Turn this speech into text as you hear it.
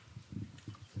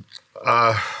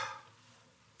Uh,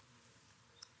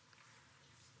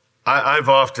 I've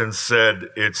often said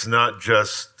it's not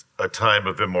just a time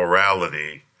of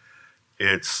immorality,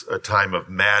 it's a time of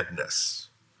madness.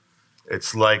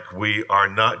 It's like we are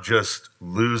not just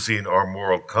losing our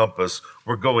moral compass,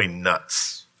 we're going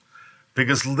nuts.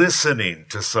 Because listening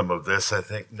to some of this, I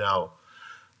think now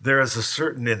there is a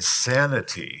certain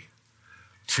insanity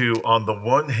to, on the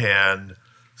one hand,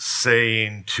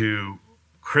 saying to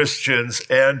Christians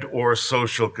and or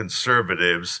social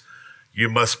conservatives, you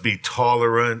must be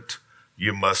tolerant,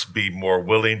 you must be more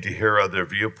willing to hear other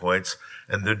viewpoints,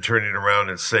 and then turning around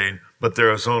and saying, but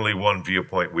there is only one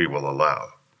viewpoint we will allow.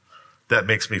 That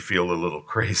makes me feel a little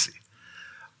crazy.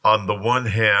 On the one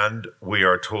hand, we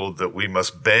are told that we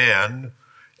must ban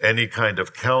any kind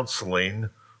of counseling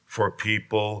for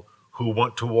people who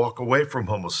want to walk away from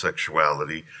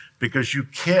homosexuality because you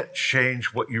can't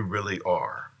change what you really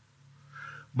are.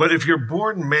 But if you're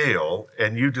born male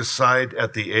and you decide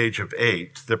at the age of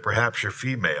 8 that perhaps you're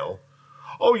female,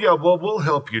 oh yeah, well, we'll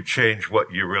help you change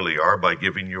what you really are by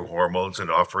giving you hormones and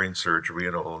offering surgery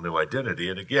and a whole new identity.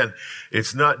 And again,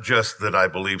 it's not just that I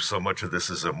believe so much of this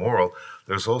is immoral.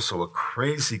 There's also a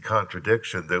crazy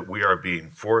contradiction that we are being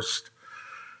forced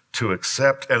to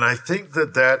accept. And I think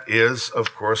that that is,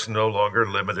 of course, no longer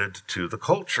limited to the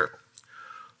culture.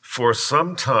 For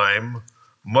some time,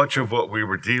 much of what we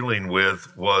were dealing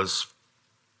with was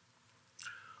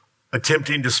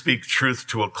attempting to speak truth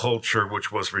to a culture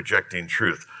which was rejecting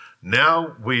truth.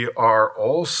 Now we are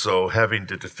also having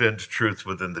to defend truth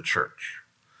within the church.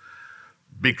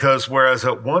 Because whereas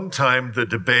at one time the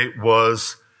debate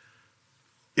was,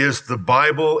 is the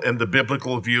Bible and the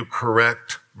biblical view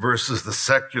correct versus the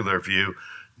secular view?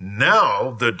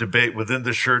 Now the debate within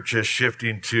the church is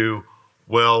shifting to,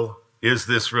 well, is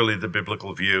this really the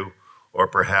biblical view? Or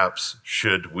perhaps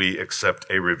should we accept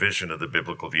a revision of the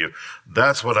biblical view?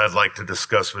 That's what I'd like to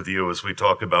discuss with you as we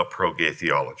talk about pro-gay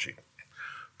theology.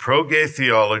 Pro-gay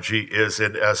theology is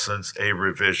in essence a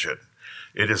revision.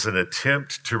 It is an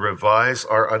attempt to revise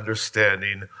our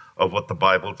understanding of what the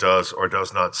Bible does or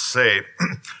does not say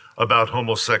about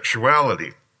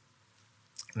homosexuality.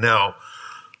 Now,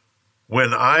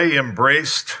 when I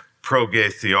embraced pro-gay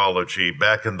theology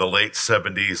back in the late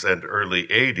 70s and early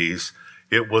 80s,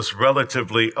 it was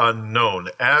relatively unknown.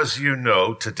 As you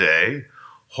know today,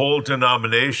 whole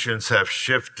denominations have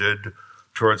shifted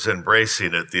towards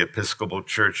embracing it. The Episcopal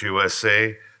Church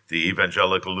USA, the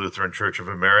Evangelical Lutheran Church of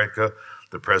America,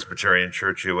 the Presbyterian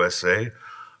Church USA,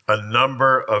 a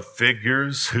number of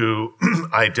figures who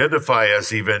identify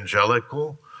as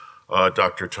evangelical,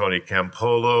 Dr. Tony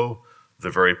Campolo, the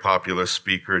very popular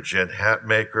speaker Jen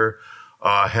Hatmaker,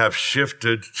 have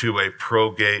shifted to a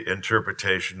pro-gay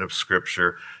interpretation of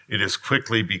Scripture. It is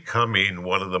quickly becoming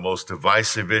one of the most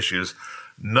divisive issues,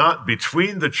 not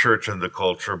between the church and the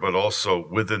culture, but also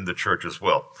within the church as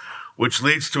well, which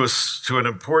leads to an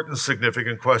important,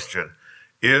 significant question.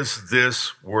 Is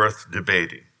this worth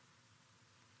debating?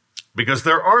 Because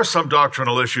there are some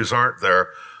doctrinal issues, aren't there,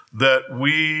 that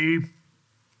we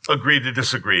agree to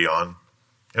disagree on,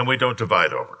 and we don't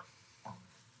divide over.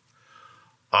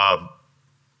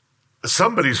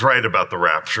 Somebody's right about the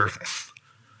rapture.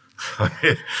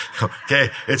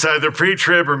 Okay, it's either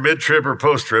pre-trib or mid-trib or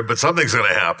post-trib, but something's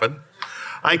going to happen.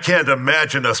 I can't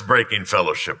imagine us breaking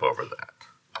fellowship over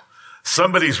that.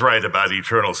 Somebody's right about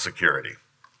eternal security.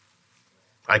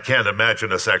 I can't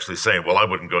imagine us actually saying, well, I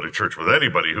wouldn't go to church with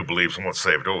anybody who believes once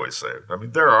saved, always saved. I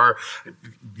mean, there are,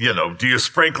 do you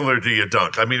sprinkle or do you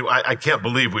dunk? I mean, I can't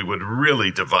believe we would really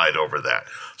divide over that.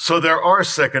 So there are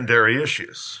secondary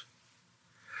issues.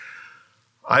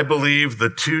 I believe the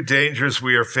two dangers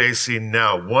we are facing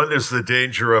now, one is the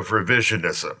danger of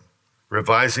revisionism,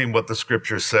 revising what the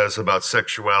Scripture says about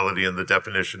sexuality and the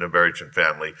definition of marriage and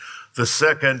family. The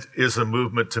second is a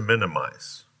movement to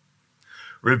minimize.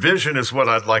 Revision is what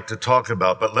I'd like to talk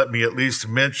about, but let me at least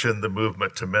mention the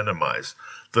movement to minimize.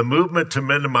 The movement to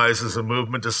minimize is a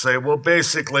movement to say, well,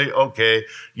 basically, okay,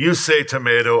 you say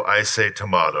tomato, I say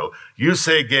tomato. You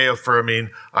say gay affirming,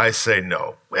 I say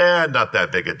no. Not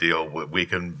that big a deal. We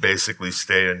can basically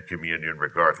stay in communion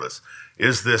regardless.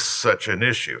 Is this such an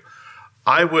issue?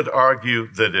 I would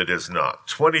argue that it is not.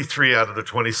 23 out of the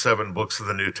 27 books of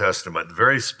the New Testament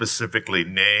very specifically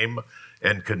name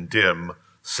and condemn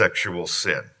sexual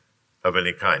sin of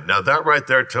any kind. Now, that right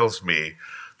there tells me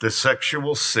that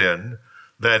sexual sin,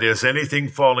 that is, anything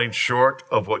falling short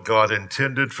of what God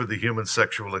intended for the human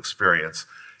sexual experience,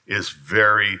 is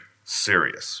very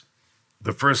serious.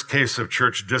 The first case of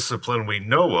church discipline we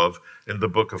know of in the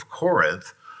book of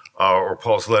Corinth, or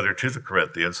Paul's letter to the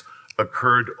Corinthians,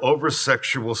 occurred over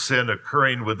sexual sin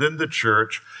occurring within the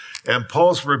church, and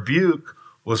Paul's rebuke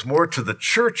was more to the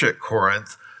church at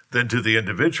Corinth than to the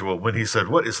individual when he said,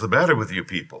 "What is the matter with you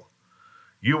people?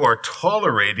 You are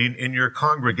tolerating in your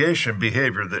congregation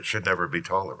behavior that should never be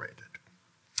tolerated."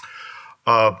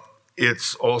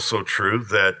 It's also true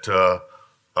that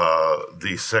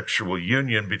the sexual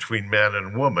union between man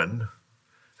and woman,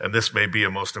 and this may be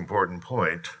a most important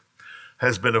point,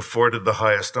 has been afforded the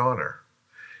highest honor.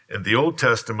 In the Old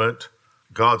Testament,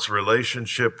 God's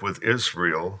relationship with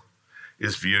Israel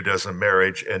is viewed as a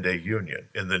marriage and a union.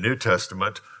 In the New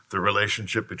Testament, the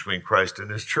relationship between Christ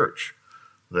and his church.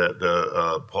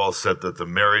 Paul said that the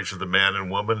marriage of the man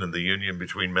and woman and the union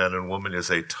between man and woman is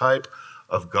a type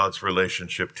of God's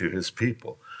relationship to his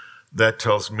people. That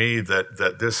tells me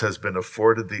that this has been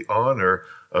afforded the honor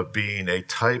of being a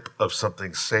type of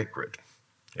something sacred.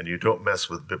 And you don't mess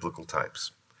with biblical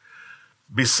types.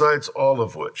 Besides all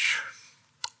of which,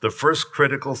 the first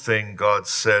critical thing God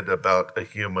said about a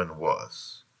human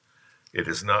was, "It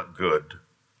is not good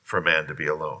for man to be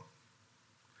alone.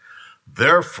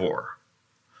 Therefore,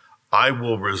 I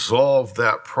will resolve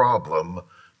that problem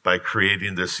by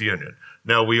creating this union."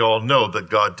 Now, we all know that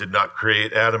God did not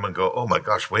create Adam and go, "Oh my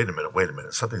gosh, wait a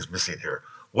minute, something's missing here.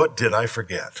 What did I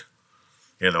forget?"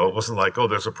 It wasn't like, "Oh,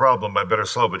 there's a problem, I better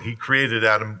solve it." He created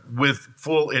Adam with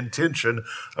full intention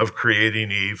of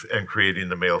creating Eve and creating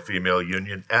the male-female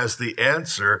union as the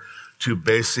answer to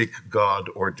basic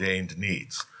God-ordained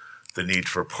needs. The need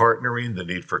for partnering, the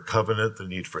need for covenant, the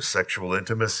need for sexual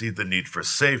intimacy, the need for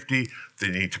safety, the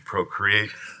need to procreate,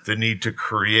 the need to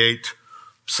create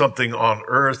something on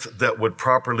earth that would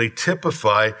properly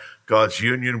typify God's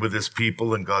union with his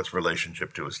people and God's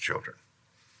relationship to his children.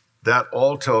 That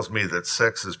all tells me that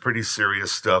sex is pretty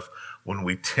serious stuff. When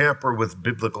we tamper with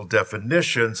biblical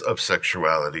definitions of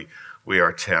sexuality, we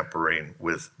are tampering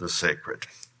with the sacred.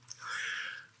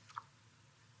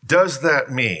 Does that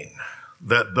mean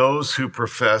that those who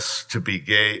profess to be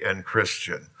gay and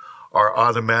Christian are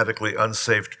automatically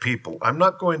unsaved people? I'm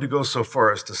not going to go so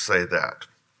far as to say that.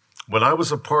 When I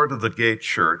was a part of the gay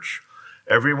church,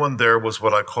 everyone there was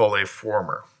what I call a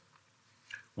former.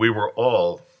 We were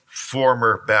all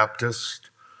former Baptist,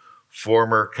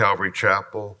 former Calvary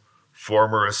Chapel,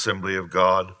 former Assembly of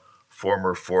God,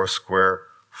 former Foursquare,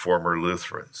 former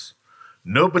Lutherans.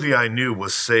 Nobody I knew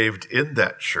was saved in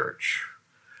that church.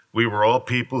 We were all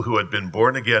people who had been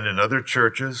born again in other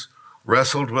churches,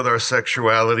 wrestled with our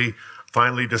sexuality,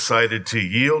 finally decided to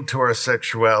yield to our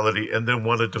sexuality, and then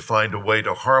wanted to find a way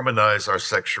to harmonize our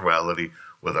sexuality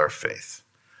with our faith.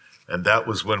 And that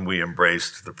was when we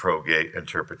embraced the pro-gay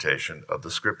interpretation of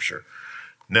the scripture.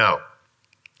 Now,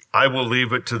 I will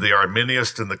leave it to the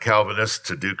Arminianist and the Calvinist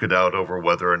to duke it out over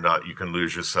whether or not you can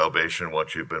lose your salvation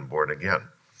once you've been born again.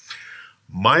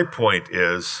 My point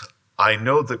is, I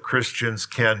know that Christians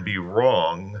can be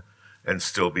wrong and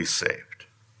still be saved.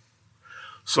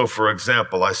 So, for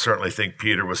example, I certainly think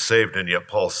Peter was saved, and yet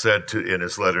Paul said in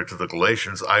his letter to the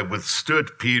Galatians, "I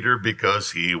withstood Peter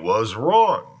because he was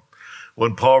wrong."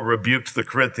 When Paul rebuked the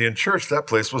Corinthian church, that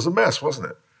place was a mess,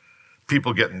 wasn't it?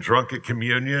 People getting drunk at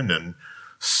communion and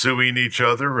suing each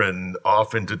other and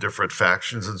off into different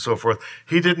factions and so forth.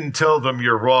 He didn't tell them,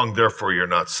 "You're wrong, therefore you're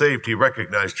not saved." He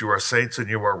recognized you are saints and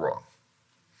you are wrong.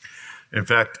 In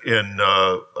fact, in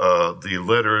the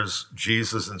letters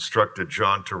Jesus instructed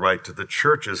John to write to the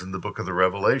churches in the book of the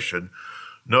Revelation,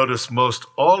 notice most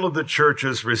all of the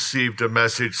churches received a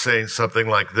message saying something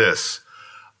like this: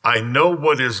 "I know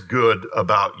what is good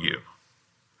about you.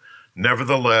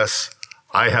 Nevertheless,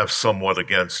 I have somewhat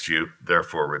against you,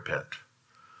 therefore repent."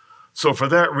 So for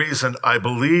that reason, I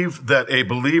believe that a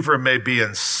believer may be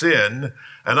in sin,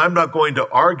 and I'm not going to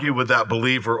argue with that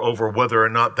believer over whether or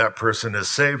not that person is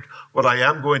saved. What I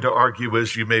am going to argue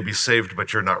is you may be saved,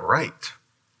 but you're not right.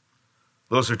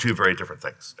 Those are two very different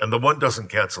things, and the one doesn't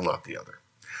cancel out the other.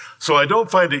 So I don't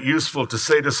find it useful to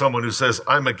say to someone who says,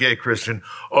 "I'm a gay Christian,"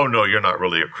 "Oh, no, you're not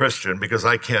really a Christian," because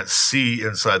I can't see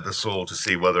inside the soul to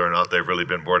see whether or not they've really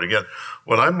been born again.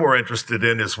 What I'm more interested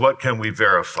in is what can we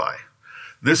verify?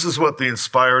 This is what the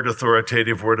inspired,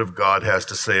 authoritative Word of God has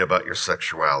to say about your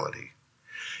sexuality.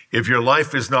 If your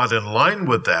life is not in line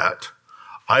with that,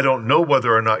 I don't know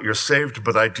whether or not you're saved,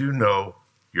 but I do know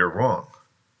you're wrong.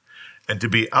 And to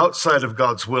be outside of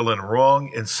God's will and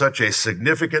wrong in such a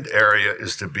significant area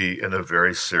is to be in a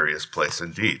very serious place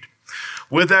indeed.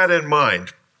 With that in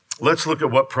mind, let's look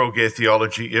at what pro-gay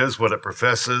theology is, what it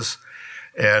professes,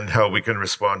 and how we can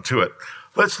respond to it.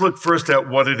 Let's look first at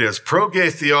what it is. Pro-gay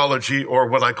theology, or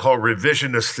what I call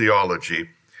revisionist theology,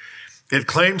 It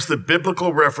claims that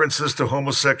biblical references to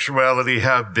homosexuality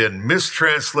have been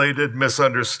misinterpreted,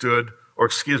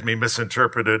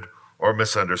 or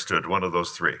misunderstood, one of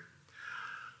those three.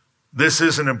 This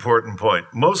is an important point.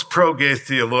 Most pro-gay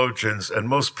theologians and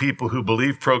most people who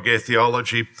believe pro-gay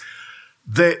theology,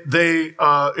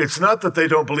 it's not that they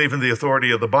don't believe in the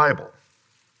authority of the Bible.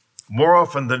 More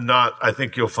often than not, I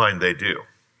think you'll find they do.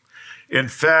 In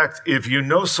fact, if you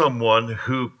know someone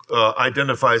who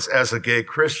identifies as a gay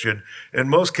Christian, in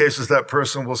most cases that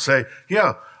person will say,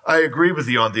 yeah, I agree with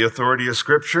you on the authority of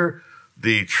Scripture,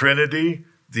 the Trinity,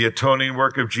 the atoning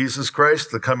work of Jesus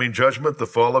Christ, the coming judgment, the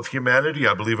fall of humanity.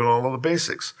 I believe in all of the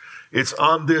basics. It's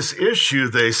on this issue,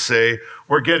 they say,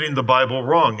 we're getting the Bible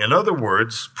wrong. In other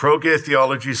words, pro-gay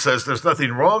theology says there's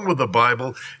nothing wrong with the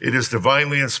Bible. It is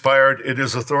divinely inspired. It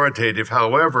is authoritative.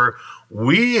 However,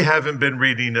 we haven't been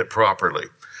reading it properly.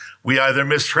 We either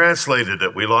mistranslated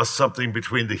it. We lost something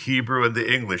between the Hebrew and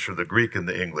the English, or the Greek and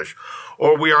the English,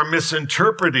 or we are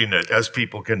misinterpreting it, as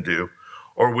people can do,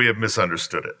 or we have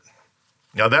misunderstood it.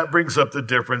 Now that brings up the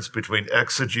difference between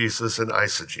exegesis and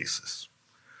eisegesis.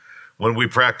 When we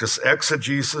practice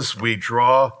exegesis, we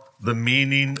draw the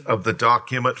meaning of the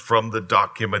document from the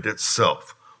document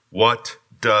itself. What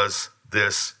does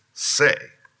this say?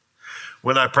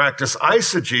 When I practice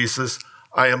eisegesis,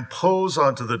 I impose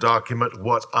onto the document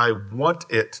what I want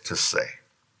it to say.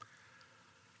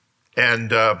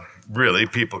 And really,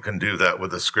 people can do that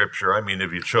with the Scripture. I mean,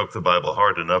 if you choke the Bible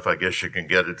hard enough, I guess you can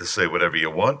get it to say whatever you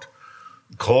want.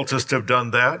 Cultists have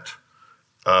done that.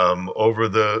 Over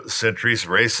the centuries,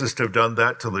 racists have done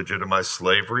that to legitimize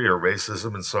slavery or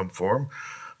racism in some form.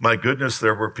 My goodness,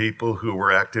 there were people who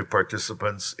were active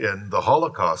participants in the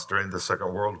Holocaust during the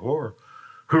Second World War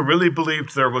who really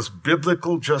believed there was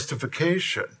biblical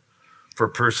justification for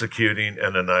persecuting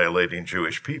and annihilating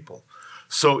Jewish people.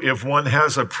 So if one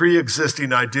has a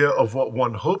pre-existing idea of what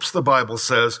one hopes the Bible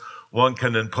says, one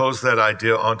can impose that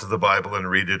idea onto the Bible and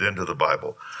read it into the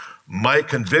Bible. My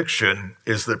conviction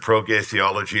is that pro-gay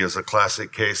theology is a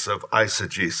classic case of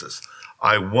eisegesis.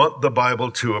 I want the Bible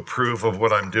to approve of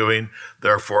what I'm doing,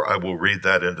 therefore I will read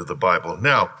that into the Bible.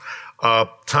 Now,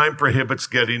 time prohibits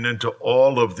getting into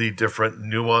all of the different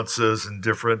nuances and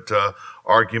different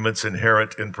arguments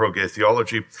inherent in pro-gay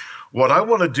theology. What I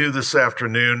want to do this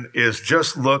afternoon is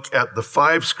just look at the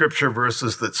 5 scripture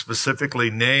verses that specifically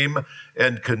name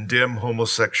and condemn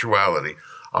homosexuality.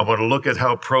 I want to look at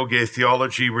how pro-gay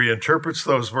theology reinterprets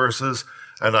those verses,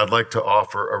 and I'd like to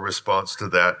offer a response to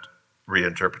that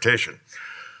reinterpretation.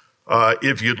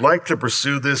 If you'd like to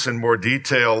pursue this in more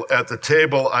detail, at the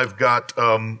table I've got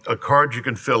a card you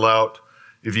can fill out.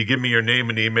 If you give me your name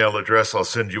and email address, I'll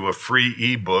send you a free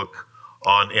ebook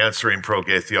on answering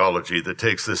pro-gay theology that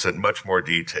takes this in much more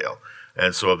detail.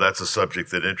 And so if that's a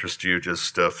subject that interests you,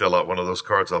 just fill out one of those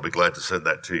cards. I'll be glad to send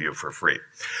that to you for free.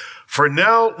 For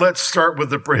now, let's start with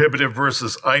the prohibitive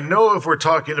verses. I know if we're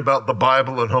talking about the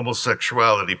Bible and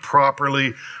homosexuality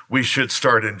properly, we should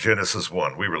start in Genesis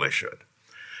 1. We really should.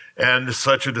 And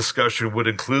such a discussion would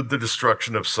include the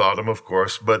destruction of Sodom, of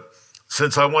course. But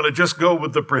since I want to just go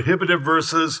with the prohibitive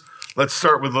verses, let's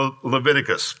start with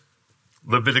Leviticus.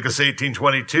 Leviticus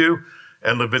 18:22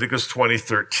 and Leviticus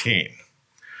 20:13.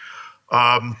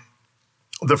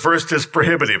 The first is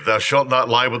prohibitive. Thou shalt not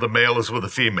lie with a male as with a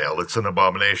female. It's an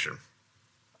abomination.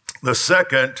 The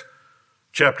second,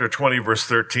 chapter 20, verse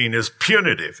 13, is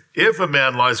punitive. If a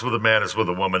man lies with a man as with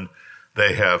a woman,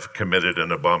 they have committed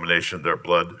an abomination. Their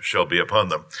blood shall be upon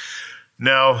them.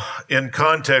 Now, in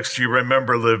context, you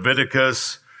remember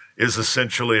Leviticus is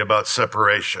essentially about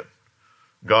separation.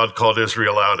 God called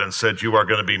Israel out and said, you are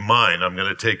going to be mine. I'm going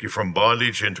to take you from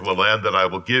bondage into a land that I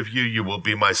will give you. You will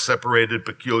be my separated,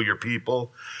 peculiar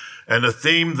people. And a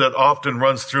theme that often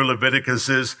runs through Leviticus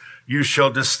is, you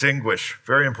shall distinguish.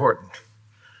 Very important.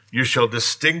 You shall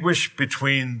distinguish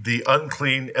between the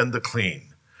unclean and the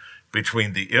clean,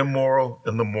 between the immoral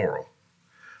and the moral.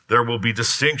 There will be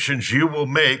distinctions you will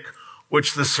make,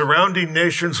 which the surrounding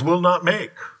nations will not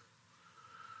make.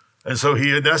 And so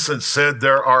he, in essence, said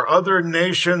there are other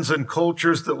nations and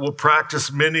cultures that will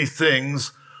practice many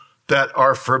things that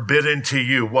are forbidden to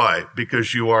you. Why?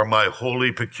 Because you are my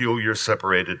holy, peculiar,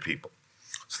 separated people.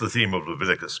 It's the theme of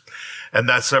Leviticus. And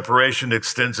that separation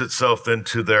extends itself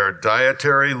into their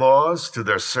dietary laws, to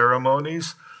their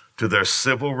ceremonies, to their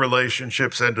civil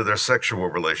relationships, and to their sexual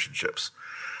relationships.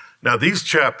 Now, these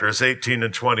chapters, 18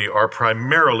 and 20, are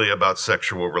primarily about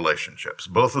sexual relationships.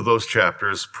 Both of those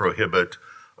chapters prohibit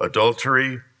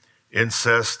adultery,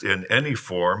 incest in any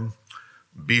form,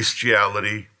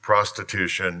 bestiality,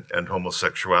 prostitution, and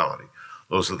homosexuality.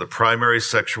 Those are the primary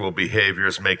sexual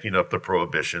behaviors making up the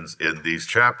prohibitions in these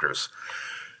chapters.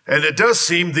 And it does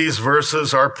seem these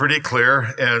verses are pretty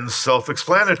clear and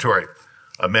self-explanatory.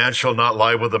 A man shall not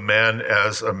lie with a man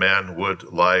as a man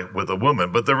would lie with a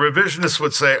woman. But the revisionists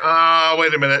would say,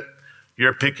 wait a minute,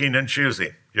 you're picking and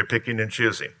choosing. You're picking and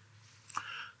choosing.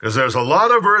 Because there's a lot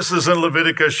of verses in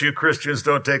Leviticus you Christians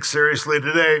don't take seriously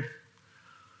today.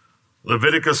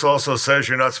 Leviticus also says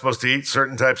you're not supposed to eat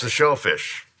certain types of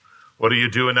shellfish. What are you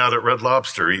doing out at Red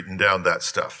Lobster eating down that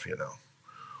stuff,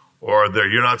 Or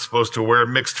you're not supposed to wear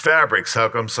mixed fabrics. How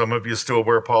come some of you still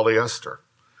wear polyester?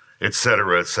 Et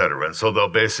cetera, et cetera. And so they'll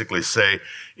basically say,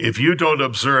 if you don't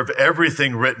observe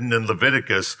everything written in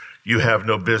Leviticus, you have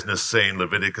no business saying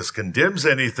Leviticus condemns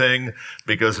anything,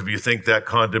 because if you think that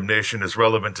condemnation is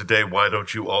relevant today, why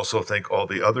don't you also think all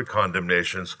the other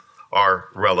condemnations are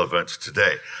relevant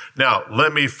today? Now,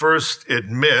 let me first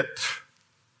admit,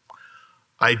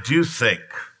 I do think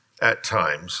at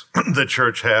times the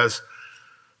church has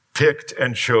picked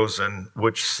and chosen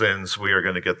which sins we are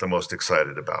going to get the most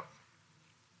excited about.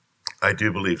 I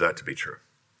do believe that to be true.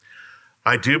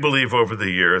 I do believe over the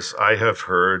years I have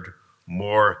heard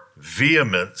more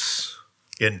vehemence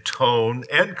in tone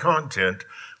and content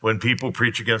when people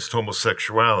preach against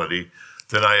homosexuality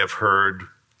than I have heard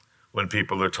when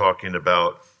people are talking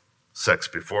about sex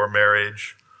before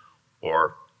marriage,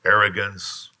 or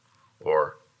arrogance,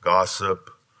 or gossip,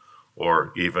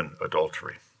 or even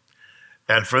adultery.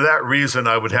 And for that reason,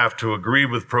 I would have to agree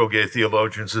with pro-gay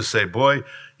theologians who say, boy,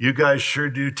 you guys sure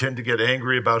do tend to get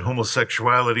angry about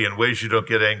homosexuality in ways you don't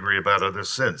get angry about other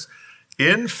sins.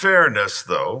 In fairness,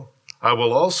 though, I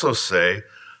will also say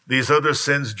these other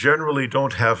sins generally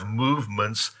don't have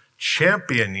movements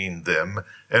championing them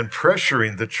and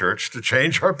pressuring the church to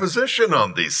change our position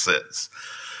on these sins.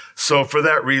 So for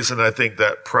that reason, I think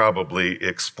that probably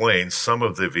explains some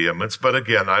of the vehemence. But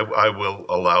again, I will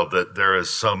allow that there is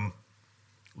some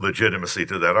legitimacy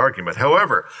to that argument.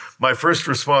 However, my first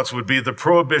response would be the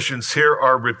prohibitions here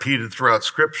are repeated throughout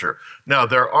Scripture. Now,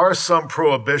 there are some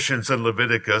prohibitions in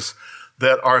Leviticus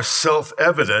that are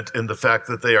self-evident in the fact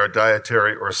that they are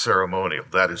dietary or ceremonial.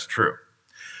 That is true.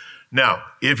 Now,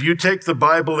 if you take the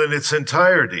Bible in its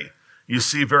entirety, you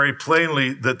see very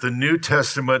plainly that the New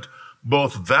Testament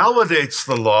both validates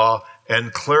the law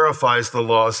and clarifies the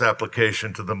law's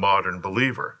application to the modern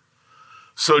believer.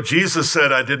 So Jesus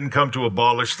said, I didn't come to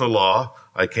abolish the law,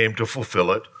 I came to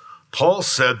fulfill it. Paul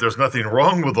said, there's nothing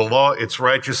wrong with the law, it's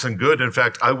righteous and good. In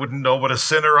fact, I wouldn't know what a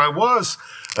sinner I was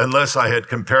unless I had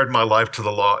compared my life to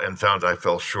the law and found I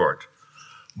fell short.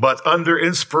 But under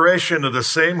inspiration of the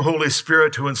same Holy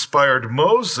Spirit who inspired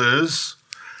Moses,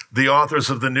 the authors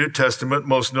of the New Testament,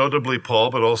 most notably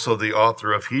Paul, but also the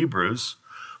author of Hebrews,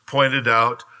 pointed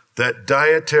out that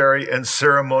dietary and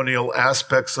ceremonial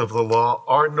aspects of the law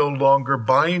are no longer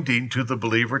binding to the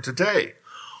believer today.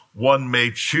 One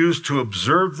may choose to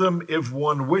observe them if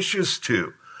one wishes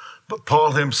to. But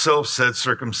Paul himself said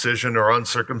circumcision or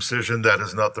uncircumcision, that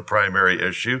is not the primary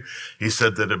issue. He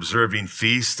said that observing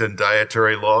feast and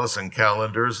dietary laws and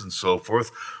calendars and so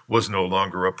forth was no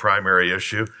longer a primary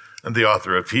issue. And the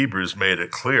author of Hebrews made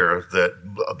it clear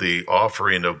that the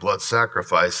offering of blood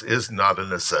sacrifice is not a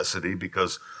necessity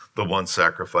because the one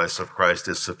sacrifice of Christ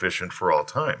is sufficient for all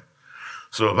time.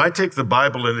 So if I take the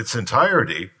Bible in its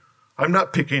entirety, I'm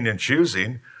not picking and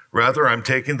choosing. Rather, I'm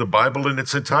taking the Bible in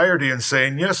its entirety and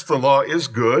saying, yes, the law is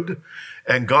good,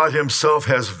 and God himself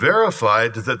has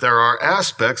verified that there are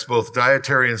aspects, both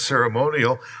dietary and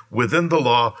ceremonial, within the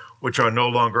law which are no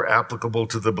longer applicable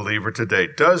to the believer today.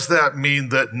 Does that mean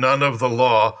that none of the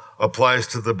law applies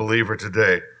to the believer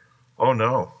today? Oh,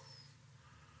 no.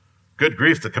 Good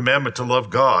grief, the commandment to love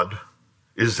God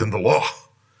is in the law.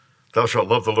 Thou shalt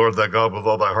love the Lord thy God with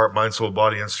all thy heart, mind, soul,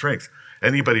 body, and strength.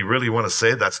 Anybody really want to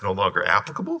say that's no longer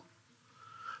applicable?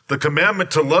 The commandment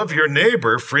to love your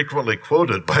neighbor, frequently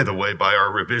quoted, by the way, by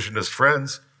our revisionist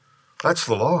friends, that's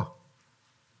the law.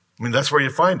 I mean, that's where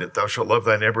you find it. Thou shalt love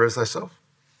thy neighbor as thyself.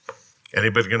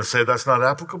 Anybody going to say that's not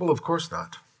applicable? Of course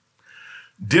not.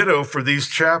 Ditto for these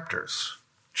chapters.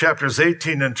 Chapters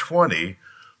 18 and 20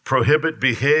 prohibit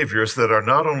behaviors that are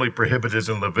not only prohibited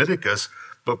in Leviticus,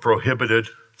 but prohibited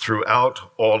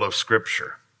throughout all of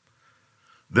Scripture.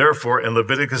 Therefore, in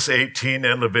Leviticus 18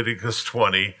 and Leviticus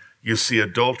 20, you see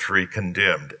adultery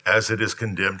condemned as it is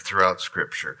condemned throughout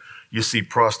Scripture. You see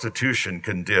prostitution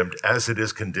condemned as it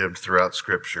is condemned throughout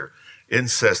Scripture.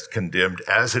 Incest condemned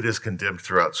as it is condemned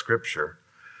throughout Scripture.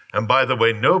 And by the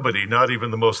way, nobody, not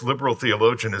even the most liberal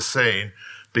theologian, is saying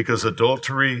because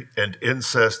adultery and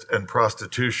incest and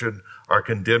prostitution are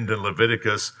condemned in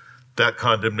Leviticus, that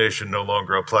condemnation no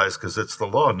longer applies because it's the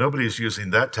law. Nobody's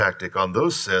using that tactic on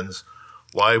those sins.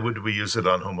 Why would we use it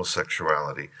on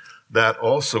homosexuality? That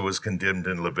also is condemned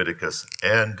in Leviticus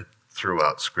and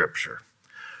throughout Scripture.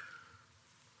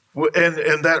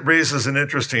 And that raises an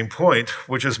interesting point,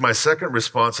 which is my second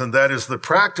response, and that is the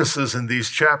practices in these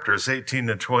chapters, 18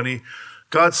 and 20.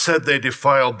 God said they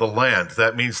defiled the land.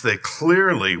 That means they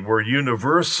clearly were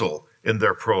universal in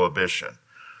their prohibition.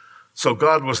 So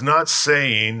God was not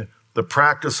saying the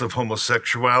practice of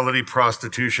homosexuality,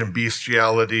 prostitution,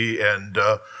 bestiality, and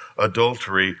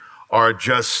adultery are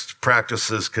just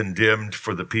practices condemned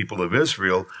for the people of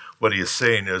Israel. What he is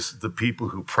saying is the people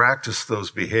who practice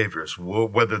those behaviors,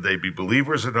 whether they be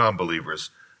believers or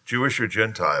non-believers, Jewish or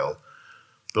Gentile,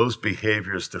 those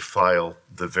behaviors defile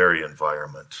the very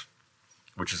environment,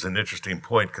 which is an interesting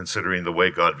point considering the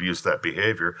way God views that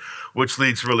behavior, which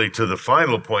leads really to the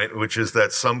final point, which is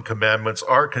that some commandments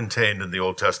are contained in the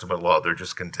Old Testament law. They're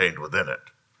just contained within it,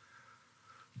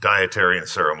 dietary and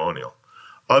ceremonial.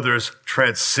 Others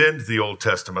transcend the Old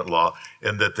Testament law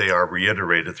in that they are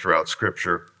reiterated throughout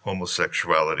Scripture.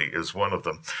 Homosexuality is one of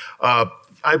them.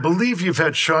 I believe you've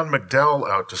had Sean McDowell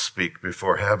out to speak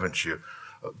before, haven't you?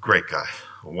 A great guy,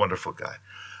 a wonderful guy.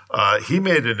 He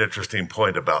made an interesting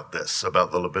point about this,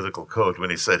 about the Levitical Code, when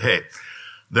he said, hey,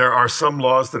 there are some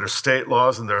laws that are state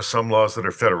laws and there are some laws that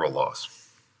are federal laws.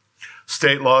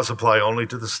 State laws apply only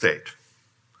to the state.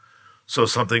 So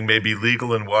something may be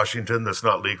legal in Washington that's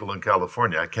not legal in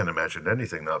California. I can't imagine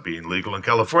anything not being legal in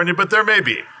California, but there may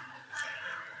be.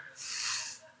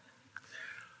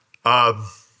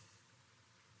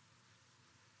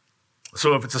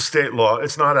 So if it's a state law,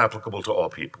 it's not applicable to all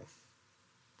people.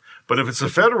 But if it's a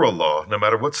federal law, no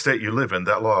matter what state you live in,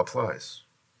 that law applies.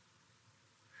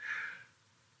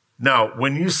 Now,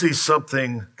 when you see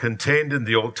something contained in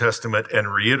the Old Testament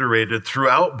and reiterated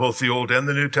throughout both the Old and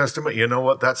the New Testament, you know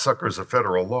what? That sucker is a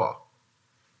federal law.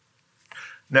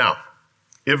 Now,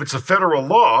 if it's a federal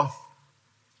law,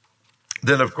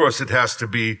 then of course it has to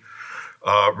be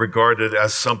regarded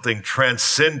as something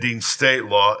transcending state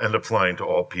law and applying to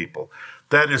all people.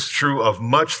 That is true of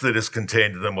much that is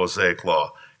contained in the Mosaic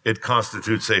Law. It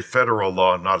constitutes a federal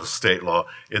law, not a state law,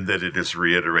 in that it is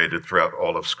reiterated throughout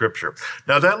all of Scripture.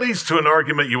 Now, that leads to an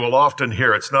argument you will often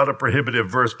hear. It's not a prohibitive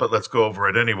verse, but let's go over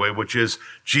it anyway, which is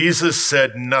Jesus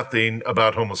said nothing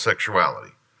about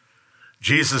homosexuality.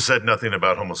 Jesus said nothing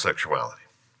about homosexuality.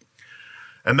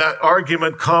 And that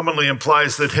argument commonly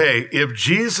implies that, hey, if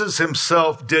Jesus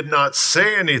himself did not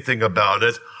say anything about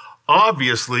it,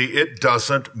 obviously it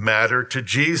doesn't matter to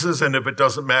Jesus. And if it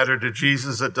doesn't matter to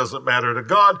Jesus, it doesn't matter to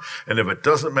God. And if it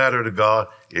doesn't matter to God,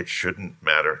 it shouldn't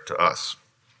matter to us.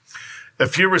 A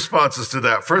few responses to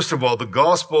that. First of all, the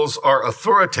Gospels are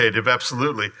authoritative,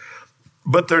 absolutely,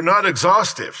 but they're not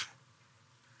exhaustive.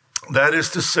 That is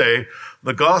to say,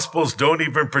 the Gospels don't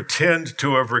even pretend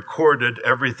to have recorded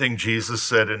everything Jesus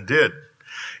said and did.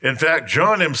 In fact,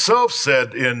 John himself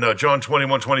said in John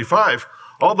 21:25,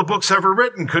 all the books ever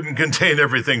written couldn't contain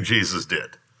everything Jesus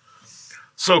did.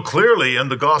 So clearly in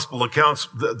the gospel accounts,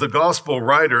 the gospel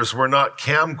writers were not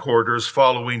camcorders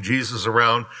following Jesus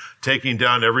around, taking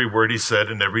down every word he said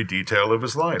and every detail of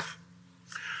his life.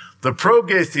 The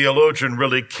pro-gay theologian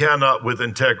really cannot with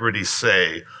integrity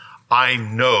say, I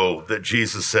know that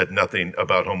Jesus said nothing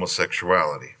about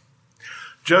homosexuality.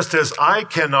 Just as I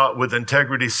cannot with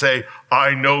integrity say,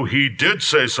 I know he did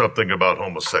say something about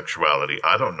homosexuality.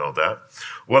 I don't know that.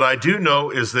 What I do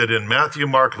know is that in Matthew,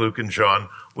 Mark, Luke, and John,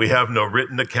 we have no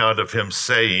written account of him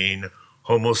saying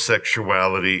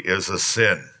homosexuality is a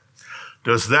sin.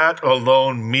 Does that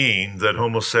alone mean that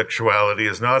homosexuality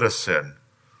is not a sin?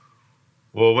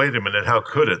 Well, wait a minute. How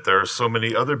could it? There are so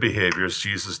many other behaviors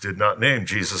Jesus did not name.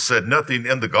 Jesus said nothing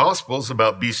in the Gospels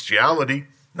about bestiality,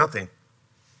 nothing.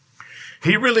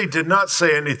 He really did not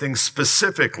say anything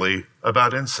specifically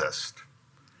about incest.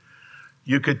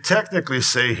 You could technically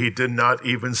say he did not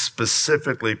even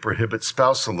specifically prohibit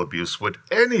spousal abuse. Would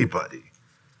anybody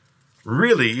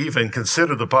really even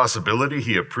consider the possibility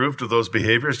he approved of those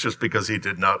behaviors just because he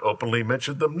did not openly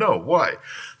mention them? No. Why?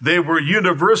 They were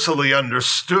universally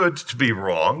understood to be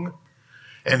wrong,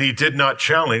 and he did not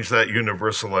challenge that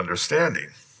universal understanding.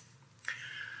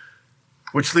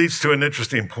 Which leads to an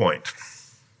interesting point.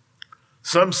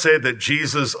 Some say that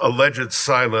Jesus' alleged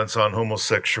silence on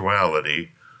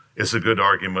homosexuality is a good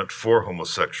argument for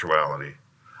homosexuality.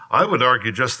 I would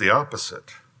argue just the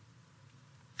opposite.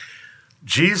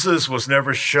 Jesus was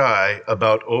never shy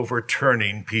about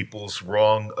overturning people's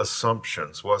wrong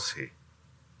assumptions, was he?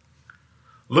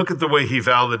 Look at the way he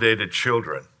validated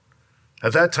children.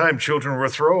 At that time, children were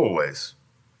throwaways.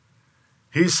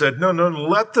 He said, no,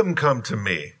 let them come to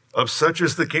me. Of such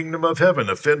is the kingdom of heaven.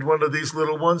 Offend one of these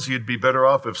little ones, you'd be better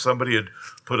off if somebody had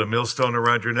put a millstone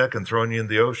around your neck and thrown you in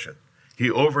the ocean. He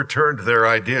overturned their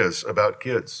ideas about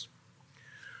kids.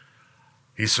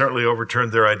 He certainly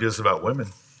overturned their ideas about women.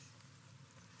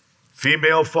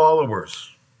 Female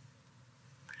followers.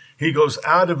 He goes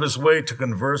out of his way to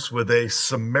converse with a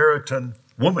Samaritan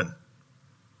woman.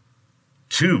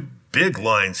 Two big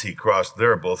lines he crossed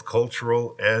there, both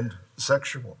cultural and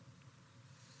sexual.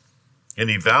 And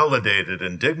he validated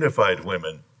and dignified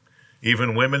women,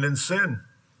 even women in sin.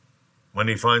 When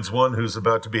he finds one who's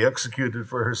about to be executed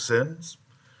for her sins,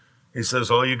 he says,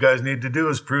 all you guys need to do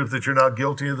is prove that you're not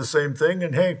guilty of the same thing,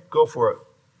 and hey, go for it.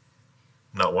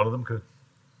 Not one of them could.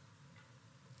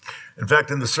 In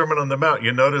fact, in the Sermon on the Mount,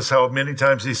 you notice how many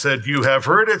times he said, you have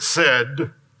heard it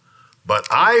said, but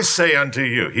I say unto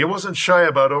you. He wasn't shy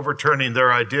about overturning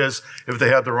their ideas if they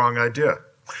had the wrong idea.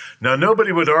 Now,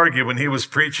 nobody would argue when he was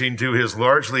preaching to his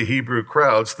largely Hebrew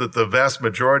crowds that the vast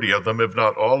majority of them, if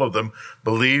not all of them,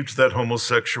 believed that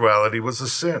homosexuality was a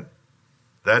sin.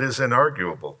 That is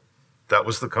inarguable. That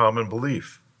was the common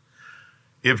belief.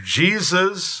 If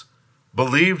Jesus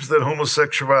believed that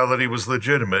homosexuality was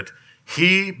legitimate,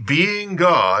 he, being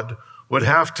God, would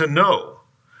have to know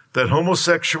that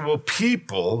homosexual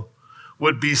people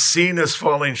would be seen as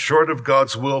falling short of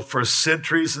God's will for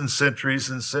centuries and centuries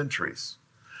and centuries.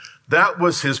 That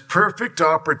was his perfect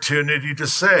opportunity to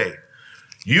say,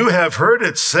 you have heard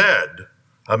it said,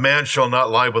 a man shall not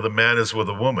lie with a man as with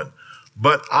a woman.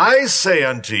 But I say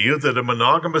unto you that a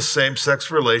monogamous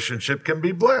same-sex relationship can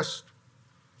be blessed.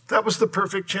 That was the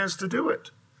perfect chance to do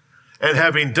it. And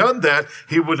having done that,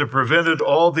 he would have prevented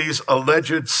all these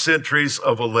alleged centuries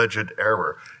of alleged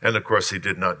error. And of course, he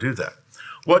did not do that.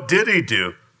 What did he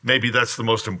do? Maybe that's the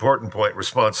most important point.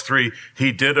 Response 3,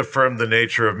 he did affirm the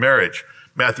nature of marriage.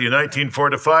 Matthew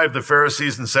 19:4-5, the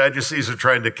Pharisees and Sadducees are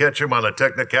trying to catch him on a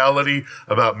technicality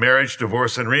about marriage,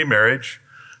 divorce, and remarriage.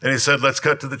 And he said, let's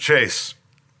cut to the chase.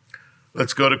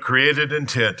 Let's go to created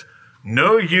intent.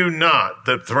 Know you not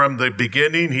that from the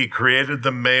beginning he created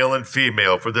them male and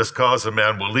female? For this cause a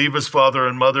man will leave his father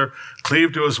and mother,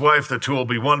 cleave to his wife, the two will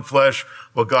be one flesh.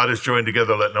 What God has joined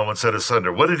together, let no one set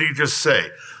asunder. What did he just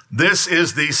say? This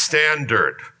is the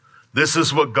standard. This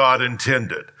is what God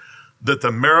intended. That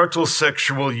the marital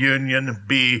sexual union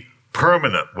be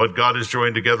permanent. What God has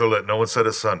joined together, let no one set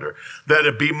asunder. That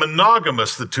it be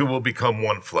monogamous, the two will become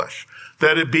one flesh.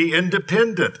 That it be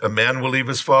independent, a man will leave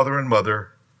his father and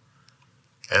mother.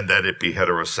 And that it be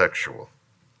heterosexual.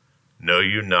 Know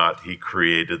you not, he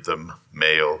created them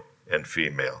male and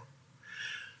female.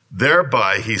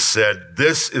 Thereby, he said,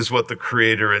 this is what the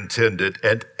Creator intended,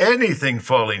 and anything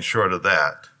falling short of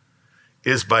that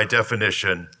is by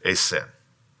definition a sin.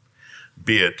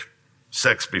 Be it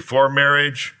sex before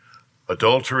marriage,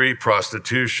 adultery,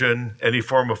 prostitution, any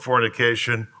form of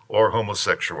fornication, or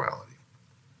homosexuality.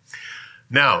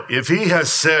 Now, if he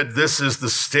has said this is the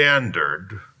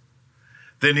standard,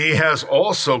 then he has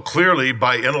also clearly,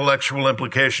 by intellectual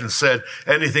implication, said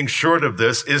anything short of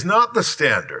this is not the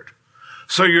standard.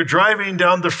 So you're driving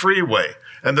down the freeway,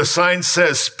 and the sign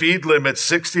says speed limit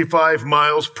 65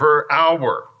 miles per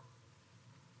hour.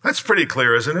 That's pretty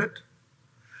clear, isn't it?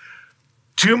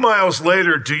 2 miles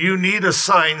later, do you need a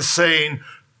sign saying,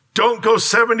 don't go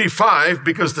 75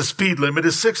 because the speed limit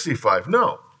is 65?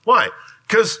 No. Why?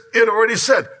 Because it already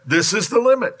said, this is the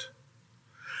limit.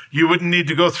 You wouldn't need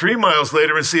to go 3 miles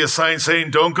later and see a sign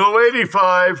saying, don't go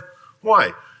 85.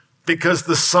 Why? Because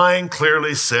the sign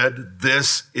clearly said,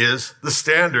 this is the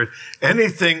standard.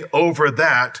 Anything over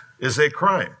that is a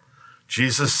crime.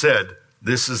 Jesus said,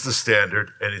 this is the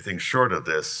standard. Anything short of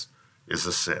this is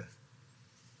a sin.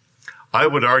 I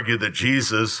would argue that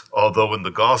Jesus, although in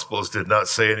the Gospels did not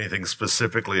say anything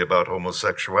specifically about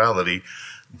homosexuality,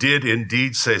 did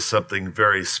indeed say something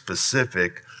very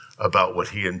specific about what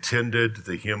he intended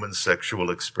the human sexual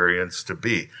experience to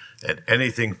be. And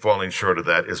anything falling short of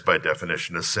that is by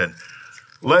definition a sin.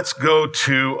 Let's go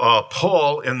to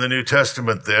Paul in the New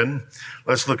Testament then.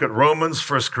 Let's look at Romans,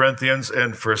 1 Corinthians,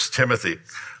 and 1 Timothy.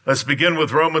 Let's begin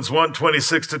with Romans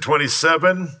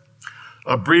 1:26-27.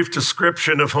 A brief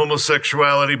description of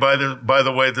homosexuality. By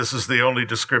the way, this is the only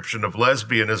description of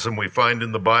lesbianism we find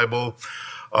in the Bible.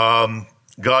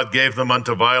 God gave them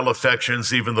unto vile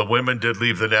affections. Even the women did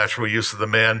leave the natural use of the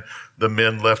man. The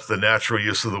men left the natural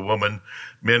use of the woman.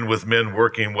 Men with men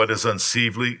working what is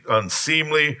unseemly,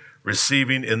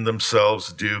 receiving in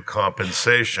themselves due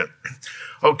compensation.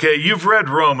 Okay, you've read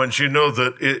Romans. You know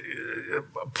that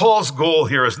Paul's goal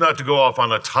here is not to go off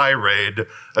on a tirade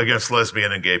against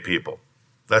lesbian and gay people.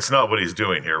 That's not what he's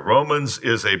doing here. Romans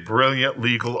is a brilliant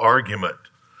legal argument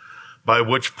by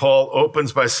which Paul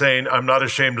opens by saying, I'm not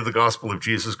ashamed of the gospel of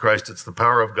Jesus Christ. It's the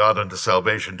power of God unto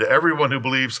salvation to everyone who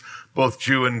believes, both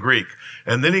Jew and Greek.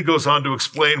 And then he goes on to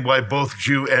explain why both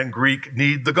Jew and Greek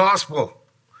need the gospel.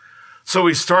 So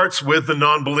he starts with the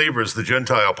non-believers, the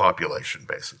Gentile population,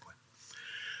 basically.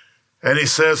 And he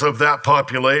says of that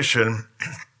population,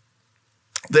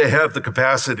 they have the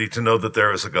capacity to know that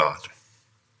there is a God.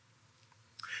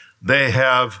 They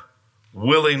have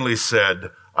willingly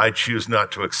said, I choose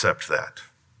not to accept that.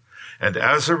 And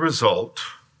as a result,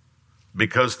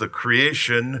 because the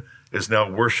creation is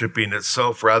now worshiping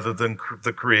itself rather than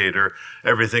the creator,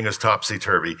 everything is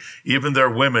topsy-turvy. Even their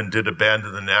women did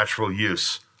abandon the natural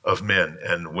use of men,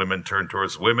 and women turn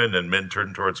towards women and men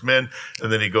turn towards men.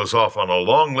 And then he goes off on a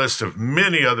long list of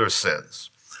many other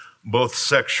sins, both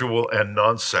sexual and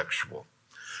non-sexual.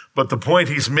 But the point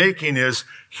he's making is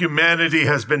humanity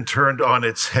has been turned on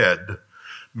its head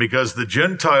because the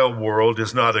Gentile world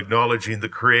is not acknowledging the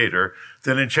Creator.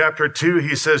 Then in chapter 2,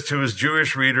 he says to his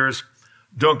Jewish readers,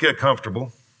 don't get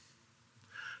comfortable.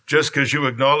 Just because you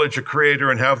acknowledge a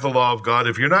Creator and have the law of God,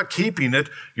 if you're not keeping it,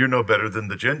 you're no better than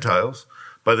the Gentiles.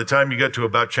 By the time you get to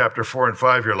about chapter 4 and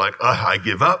 5, you're like, I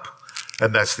give up.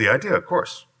 And that's the idea, of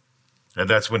course. And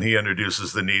that's when he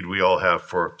introduces the need we all have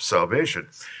for salvation.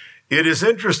 It is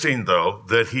interesting, though,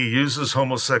 that he uses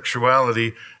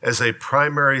homosexuality as a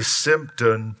primary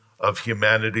symptom of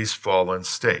humanity's fallen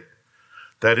state.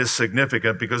 That is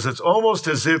significant because it's almost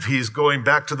as if he's going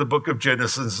back to the book of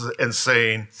Genesis and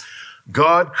saying,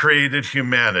 God created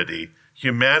humanity.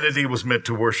 Humanity was meant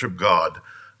to worship God.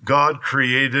 God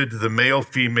created the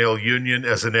male-female union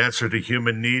as an answer to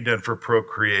human need and for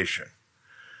procreation.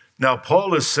 Now,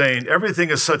 Paul is saying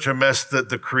everything is such a mess that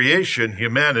the creation,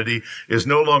 humanity, is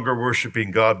no longer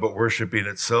worshiping God, but worshiping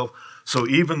itself. So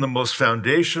even the most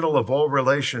foundational of all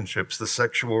relationships, the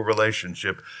sexual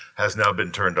relationship, has now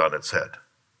been turned on its head.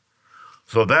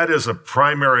 So that is a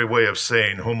primary way of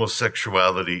saying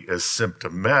homosexuality is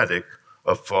symptomatic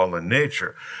of fallen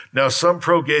nature. Now, some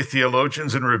pro-gay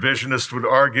theologians and revisionists would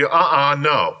argue,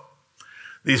 no.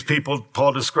 These people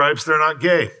Paul describes, they're not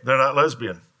gay. They're not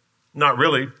lesbian. Not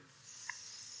really.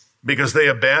 Because they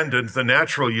abandoned the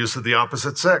natural use of the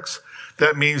opposite sex.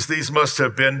 That means these must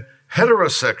have been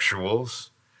heterosexuals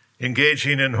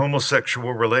engaging in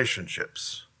homosexual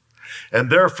relationships. And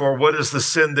therefore, what is the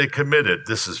sin they committed?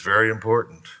 This is very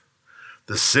important.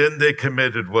 The sin they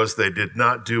committed was they did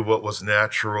not do what was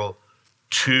natural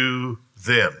to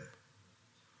them.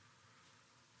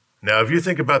 Now, if you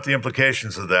think about the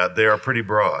implications of that, they are pretty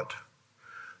broad.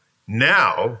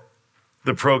 Now,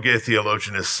 the pro-gay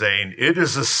theologian is saying it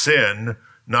is a sin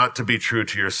not to be true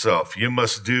to yourself. You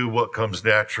must do what comes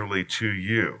naturally to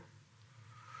you.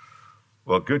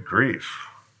 Well, good grief.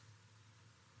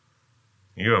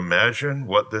 Can you imagine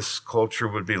what this culture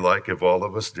would be like if all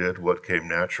of us did what came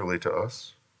naturally to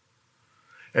us?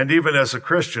 And even as a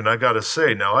Christian, I got to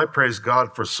say, now I praise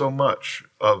God for so much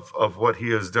of what he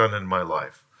has done in my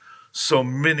life. So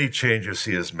many changes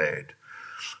he has made.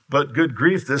 But good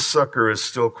grief, this sucker is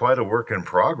still quite a work in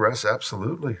progress,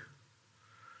 absolutely.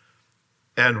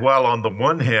 And while on the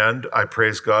one hand, I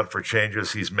praise God for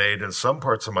changes he's made in some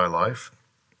parts of my life,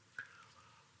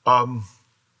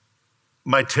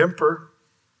 my temper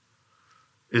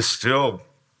is still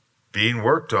being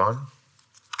worked on.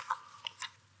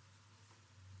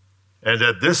 And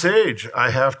at this age, I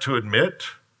have to admit,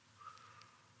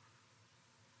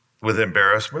 with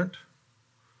embarrassment,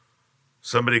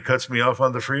 somebody cuts me off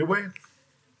on the freeway,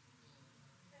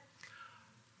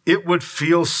 it would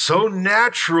feel so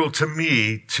natural to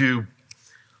me to,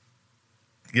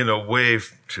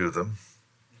 wave to them.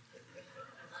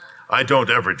 I don't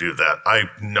ever do that.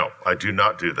 I do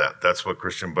not do that. That's what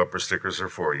Christian bumper stickers are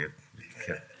for.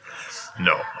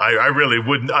 No, I really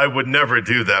wouldn't. I would never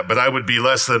do that, but I would be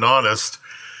less than honest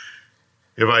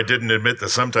if I didn't admit that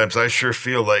sometimes I sure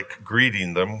feel like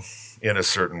greeting them in a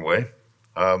certain way.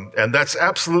 And that's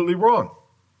absolutely wrong.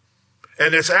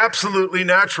 And it's absolutely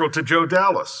natural to Joe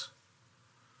Dallas.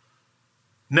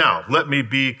 Now, let me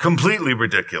be completely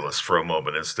ridiculous for a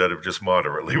moment instead of just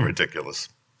moderately ridiculous.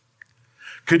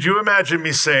 Could you imagine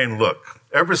me saying, look,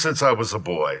 ever since I was a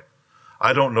boy,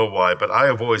 I don't know why, but I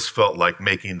have always felt like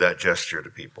making that gesture to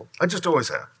people. I just always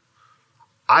have.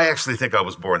 I actually think I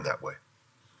was born that way.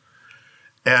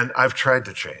 And I've tried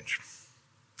to change.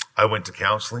 I went to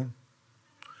counseling.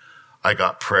 I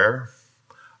got prayer.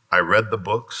 I read the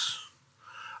books.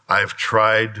 I've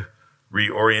tried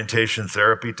reorientation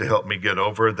therapy to help me get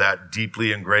over that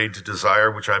deeply ingrained desire,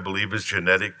 which I believe is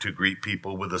genetic, to greet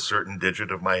people with a certain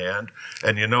digit of my hand.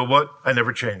 And you know what? I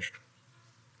never changed.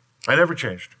 I never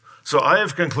changed. So I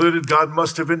have concluded God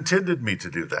must have intended me to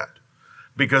do that.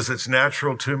 because it's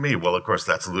natural to me. Well, of course,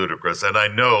 that's ludicrous. And I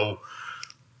know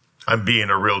I'm being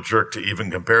a real jerk to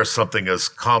even compare something as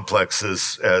complex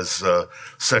as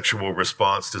sexual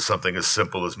response to something as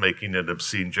simple as making an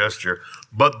obscene gesture.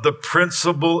 But the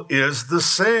principle is the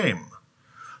same.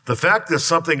 The fact that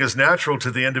something is natural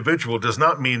to the individual does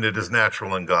not mean it is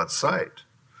natural in God's sight.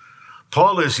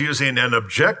 Paul is using an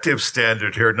objective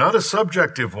standard here, not a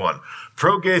subjective one.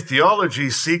 Pro-gay theology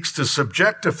seeks to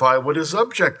subjectify what is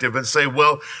objective and say,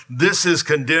 well, this is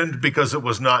condemned because it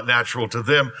was not natural to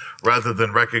them, rather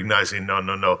than recognizing,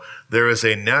 no. There is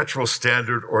a natural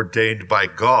standard ordained by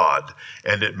God,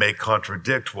 and it may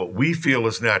contradict what we feel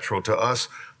is natural to us,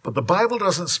 but the Bible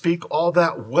doesn't speak all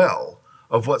that well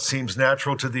of what seems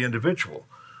natural to the individual,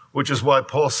 which is why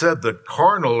Paul said the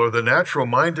carnal or the natural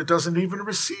mind, it doesn't even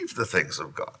receive the things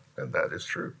of God. And that is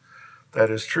true. That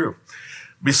is true.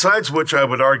 Besides which, I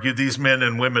would argue these men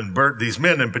and women, these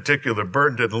men in particular,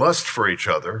 burned in lust for each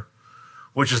other,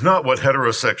 which is not what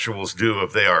heterosexuals do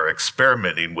if they are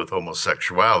experimenting with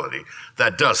homosexuality.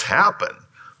 That does happen,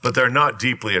 but they're not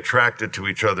deeply attracted to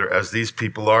each other as these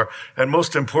people are. And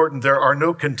most important, there are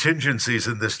no contingencies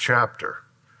in this chapter.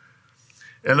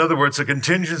 In other words, a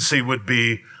contingency would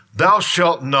be, thou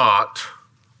shalt not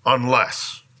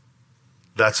unless.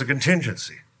 That's a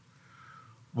contingency.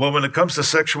 Well, when it comes to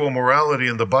sexual morality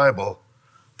in the Bible,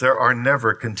 there are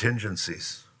never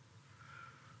contingencies.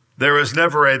 There is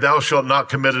never a thou shalt not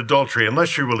commit adultery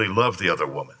unless you really love the other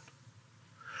woman.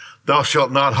 Thou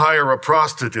shalt not hire a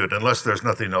prostitute unless there's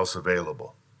nothing else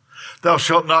available. Thou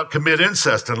shalt not commit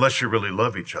incest unless you really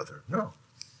love each other. No.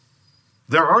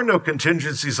 There are no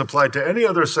contingencies applied to any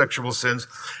other sexual sins,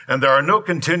 and there are no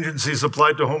contingencies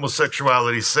applied to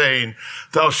homosexuality saying,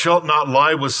 thou shalt not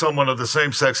lie with someone of the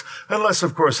same sex, unless,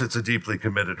 of course, it's a deeply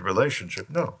committed relationship.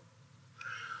 No.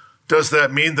 Does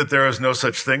that mean that there is no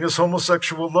such thing as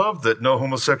homosexual love, that no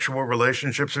homosexual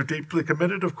relationships are deeply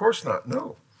committed? Of course not.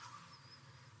 No.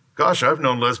 Gosh, I've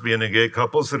known lesbian and gay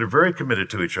couples that are very committed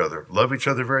to each other, love each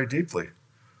other very deeply.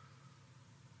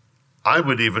 I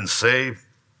would even say,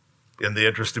 in the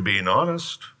interest of being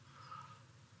honest,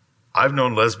 I've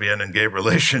known lesbian and gay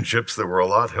relationships that were a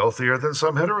lot healthier than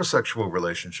some heterosexual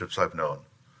relationships I've known.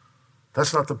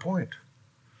 That's not the point.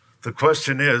 The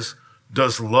question is,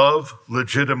 does love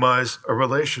legitimize a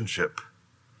relationship?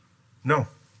 No,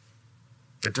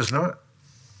 it does not.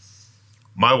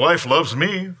 My wife loves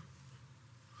me.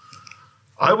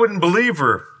 I wouldn't believe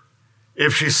her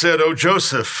if she said, oh,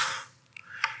 Joseph,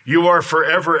 you are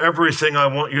forever everything I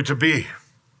want you to be.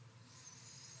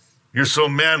 You're so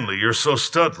manly, you're so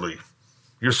studly,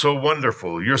 you're so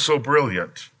wonderful, you're so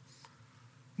brilliant.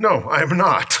 No, I am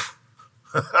not.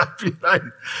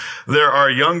 There are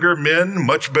younger men,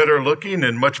 much better looking,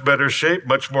 in much better shape,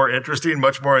 much more interesting,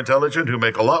 much more intelligent, who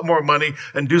make a lot more money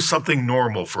and do something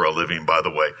normal for a living, by the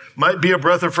way. Might be a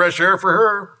breath of fresh air for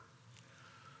her.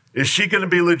 Is she going to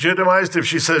be legitimized if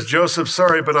she says, Joseph,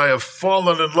 sorry, but I have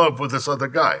fallen in love with this other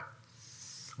guy?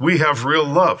 We have real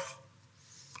love.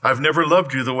 I've never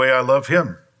loved you the way I love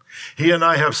him. He and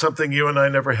I have something you and I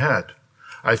never had.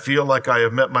 I feel like I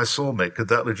have met my soulmate. Could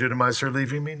that legitimize her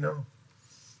leaving me? No,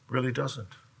 really doesn't.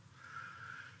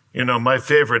 You know, my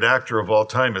favorite actor of all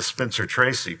time is Spencer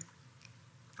Tracy.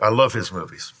 I love his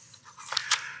movies.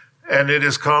 And it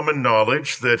is common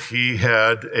knowledge that he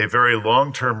had a very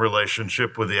long-term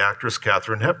relationship with the actress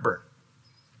Katharine Hepburn.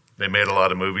 They made a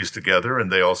lot of movies together,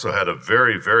 and they also had a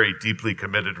very, very deeply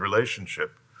committed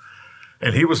relationship.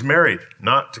 And he was married,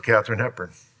 not to Katharine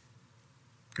Hepburn.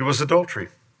 It was adultery.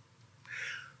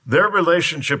 Their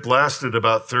relationship lasted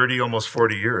about 30, almost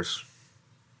 40 years.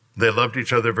 They loved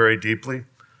each other very deeply.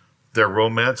 Their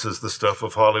romance is the stuff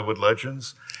of Hollywood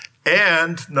legends.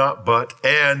 And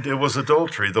it was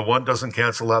adultery. The one doesn't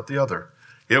cancel out the other.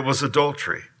 It was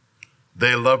adultery.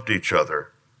 They loved each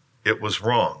other. It was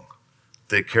wrong.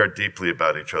 They cared deeply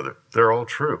about each other. They're all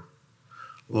true.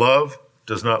 Love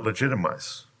does not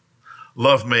legitimize.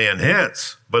 Love may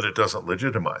enhance, but it doesn't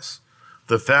legitimize.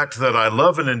 The fact that I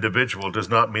love an individual does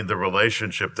not mean the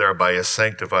relationship thereby is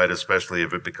sanctified, especially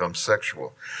if it becomes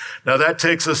sexual. Now that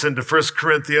takes us into 1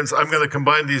 Corinthians. I'm going to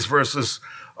combine these verses,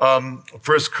 1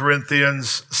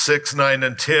 Corinthians 6, 9,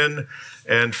 and 10,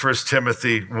 and 1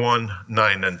 Timothy 1,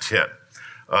 9, and 10.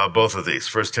 Both of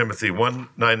these, 1 Timothy 1,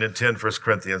 9, and 10, 1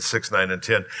 Corinthians 6, 9, and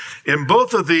 10. In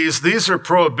both of these are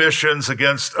prohibitions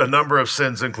against a number of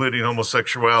sins, including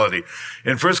homosexuality.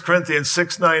 In 1 Corinthians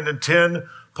 6, 9, and 10,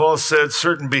 Paul said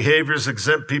certain behaviors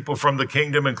exempt people from the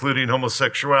kingdom, including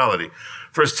homosexuality.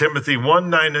 1 Timothy 1,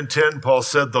 9 and 10, Paul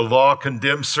said the law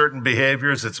condemns certain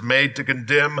behaviors. It's made to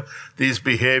condemn these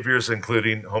behaviors,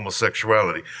 including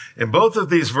homosexuality. In both of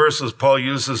these verses, Paul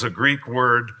uses a Greek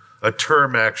word, a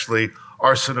term actually,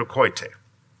 arsenokoite.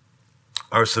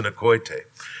 Arsenokoite.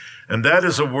 And that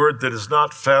is a word that is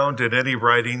not found in any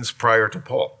writings prior to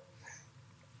Paul.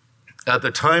 At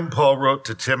the time Paul wrote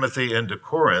to Timothy and to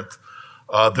Corinth,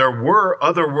 there were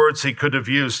other words he could have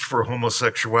used for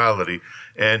homosexuality,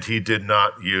 and he did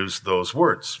not use those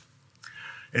words.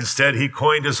 Instead, he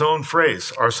coined his own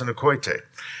phrase, arsenokoite.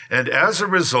 And as a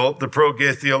result, the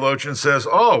pro-gay theologian says,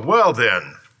 oh, well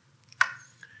then,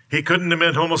 he couldn't have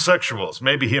meant homosexuals.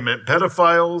 Maybe he meant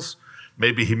pedophiles,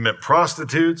 maybe he meant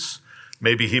prostitutes,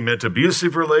 maybe he meant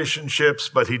abusive relationships,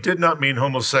 but he did not mean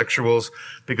homosexuals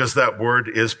because that word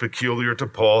is peculiar to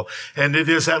Paul, and it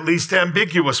is at least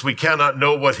ambiguous. We cannot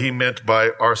know what he meant by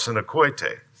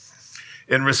arsenokoite.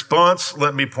 In response,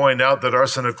 let me point out that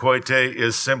arsenokoite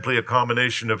is simply a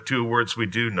combination of two words we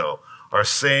do know,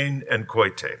 arsein and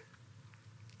koite.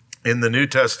 In the New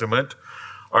Testament,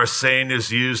 arsein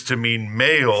is used to mean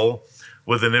male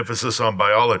with an emphasis on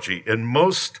biology. In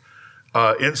most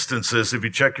instances, if you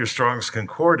check your Strong's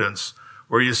Concordance,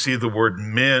 where you see the word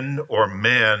men or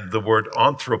man, the word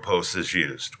anthropos is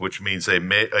used, which means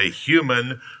a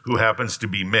human who happens to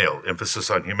be male, emphasis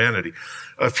on humanity.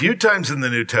 A few times in the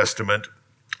New Testament,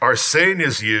 arsein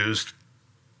is used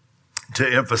to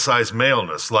emphasize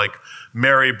maleness, like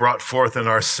Mary brought forth an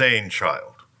arsein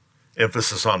child,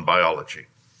 emphasis on biology.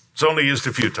 It's only used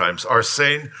a few times.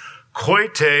 Arsein.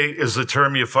 Koite is a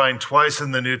term you find twice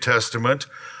in the New Testament.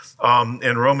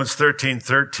 In Romans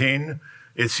 13:13,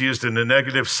 it's used in a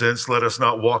negative sense, let us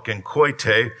not walk in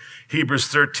koite. Hebrews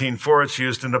 13:4, it's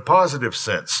used in a positive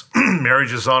sense.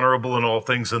 Marriage is honorable in all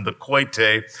things, and the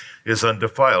koite is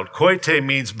undefiled. Koite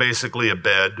means basically a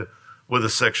bed with a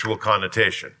sexual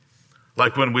connotation.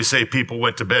 Like when we say people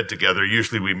went to bed together,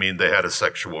 usually we mean they had a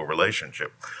sexual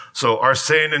relationship. So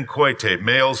arsein and koite,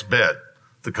 male's bed,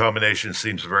 the combination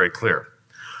seems very clear.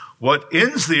 What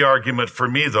ends the argument for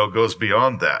me, though, goes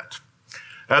beyond that.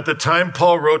 At the time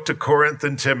Paul wrote to Corinth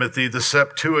and Timothy, the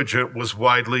Septuagint was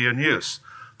widely in use.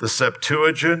 The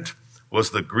Septuagint was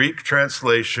the Greek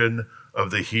translation of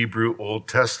the Hebrew Old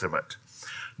Testament.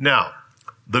 Now,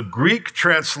 the Greek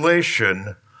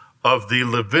translation of the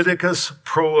Leviticus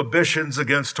prohibitions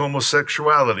against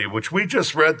homosexuality, which we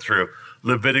just read through,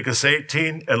 Leviticus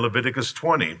 18 and Leviticus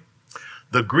 20,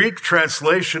 the Greek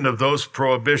translation of those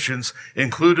prohibitions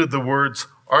included the words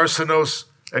arsenos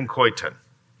and koiton.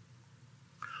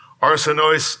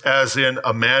 Arsenos as in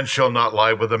a man shall not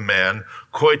lie with a man,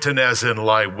 koiton as in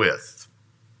lie with.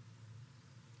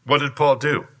 What did Paul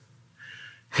do?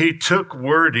 He took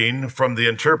wording from the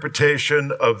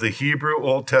interpretation of the Hebrew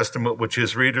Old Testament, which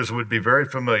his readers would be very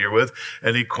familiar with,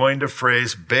 and he coined a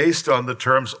phrase based on the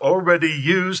terms already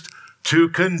used to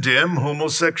condemn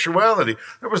homosexuality.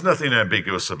 There was nothing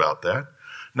ambiguous about that.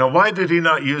 Now, why did he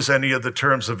not use any of the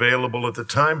terms available at the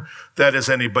time? That is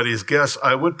anybody's guess.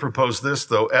 I would propose this,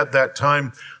 though. At that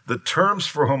time, the terms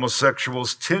for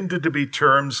homosexuals tended to be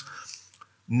terms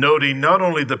noting not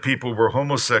only that people were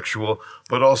homosexual,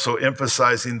 but also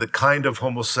emphasizing the kind of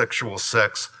homosexual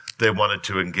sex they wanted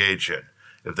to engage in,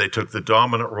 if they took the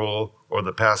dominant role or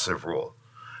the passive role.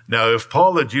 Now, if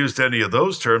Paul had used any of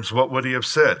those terms, what would he have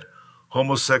said?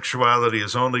 Homosexuality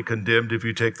is only condemned if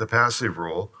you take the passive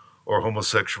role, or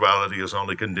homosexuality is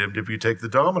only condemned if you take the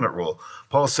dominant role.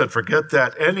 Paul said, forget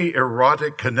that. Any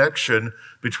erotic connection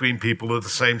between people of the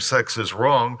same sex is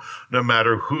wrong, no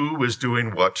matter who is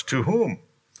doing what to whom.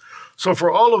 So for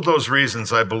all of those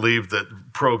reasons, I believe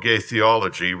that pro-gay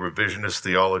theology, revisionist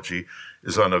theology,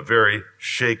 is on a very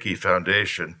shaky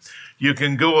foundation. You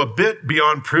can go a bit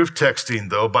beyond proof texting,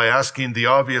 though, by asking the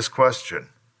obvious question.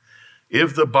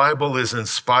 If the Bible is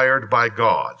inspired by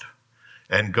God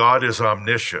and God is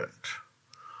omniscient,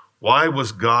 why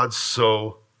was God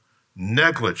so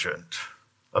negligent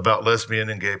about lesbian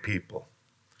and gay people?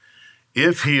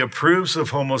 If he approves of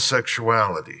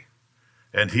homosexuality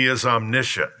and he is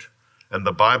omniscient and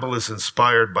the Bible is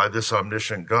inspired by this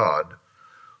omniscient God,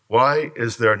 why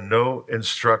is there no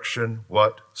instruction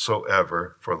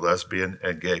whatsoever for lesbian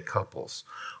and gay couples?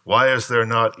 Why is there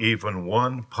not even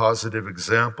one positive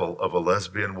example of a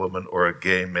lesbian woman or a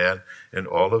gay man in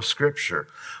all of Scripture?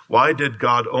 Why did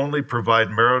God only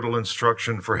provide marital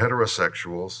instruction for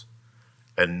heterosexuals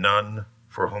and none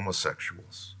for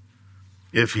homosexuals?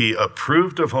 If he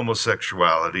approved of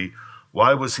homosexuality,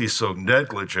 why was he so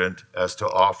negligent as to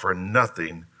offer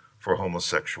nothing for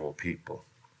homosexual people?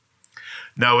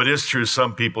 Now, it is true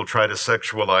some people try to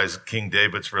sexualize King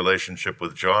David's relationship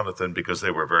with Jonathan because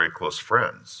they were very close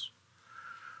friends.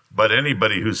 But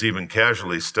anybody who's even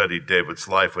casually studied David's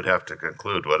life would have to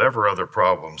conclude whatever other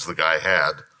problems the guy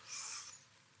had,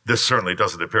 this certainly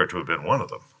doesn't appear to have been one of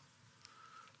them,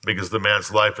 because the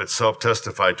man's life itself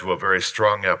testified to a very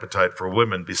strong appetite for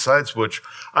women, besides which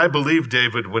I believe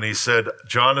David when he said,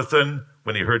 Jonathan,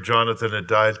 when he heard Jonathan had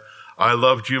died, I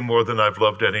loved you more than I've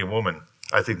loved any woman.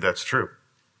 I think that's true.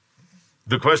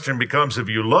 The question becomes, if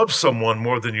you love someone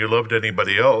more than you loved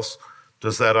anybody else,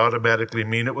 does that automatically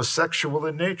mean it was sexual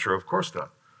in nature? Of course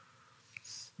not.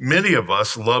 Many of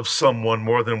us love someone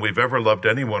more than we've ever loved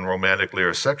anyone romantically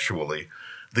or sexually.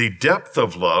 The depth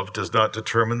of love does not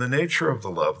determine the nature of the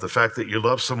love. The fact that you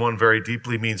love someone very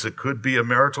deeply means it could be a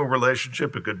marital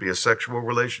relationship, it could be a sexual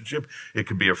relationship, it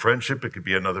could be a friendship, it could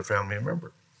be another family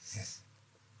member.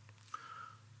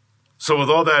 So with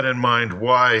all that in mind,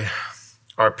 why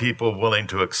are people willing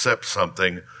to accept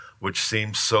something which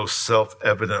seems so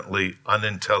self-evidently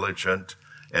unintelligent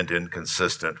and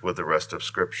inconsistent with the rest of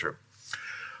Scripture?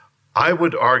 I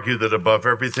would argue that above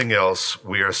everything else,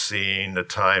 we are seeing a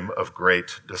time of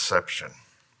great deception.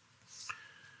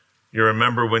 You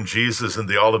remember when Jesus in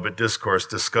the Olivet Discourse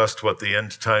discussed what the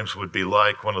end times would be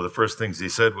like, one of the first things he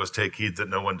said was, take heed that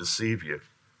no one deceive you.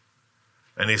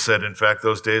 And he said, in fact,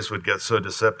 those days would get so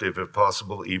deceptive, if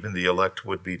possible, even the elect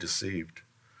would be deceived.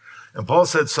 And Paul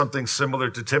said something similar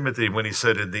to Timothy when he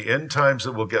said, in the end times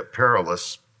it will get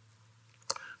perilous.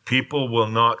 People will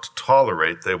not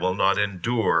tolerate, they will not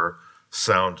endure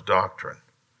sound doctrine.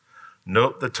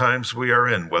 Note the times we are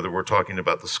in, whether we're talking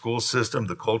about the school system,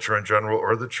 the culture in general,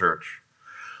 or the church.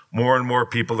 More and more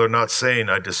people are not saying,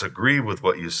 I disagree with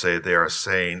what you say. They are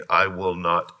saying, I will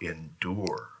not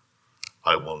endure.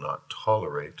 I will not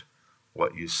tolerate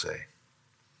what you say.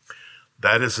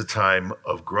 That is a time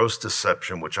of gross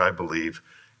deception, which I believe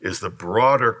is the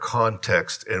broader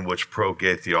context in which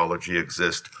pro-gay theology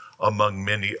exists among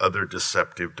many other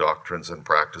deceptive doctrines and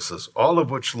practices, all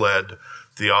of which led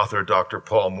the author, Dr.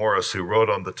 Paul Morris, who wrote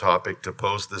on the topic, to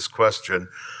pose this question.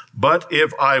 But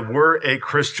if I were a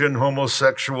Christian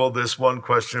homosexual, this one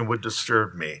question would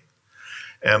disturb me.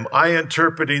 Am I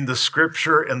interpreting the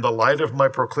Scripture in the light of my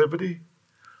proclivity?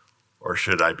 Or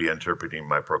should I be interpreting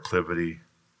my proclivity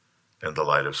in the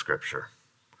light of Scripture?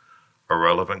 A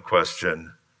relevant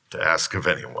question to ask of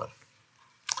anyone.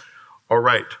 All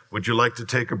right, would you like to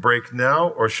take a break now,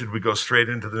 or should we go straight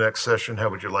into the next session? How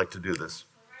would you like to do this?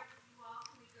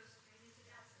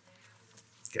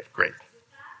 Okay, great.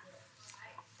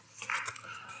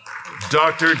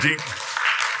 Dr. D,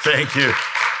 thank you.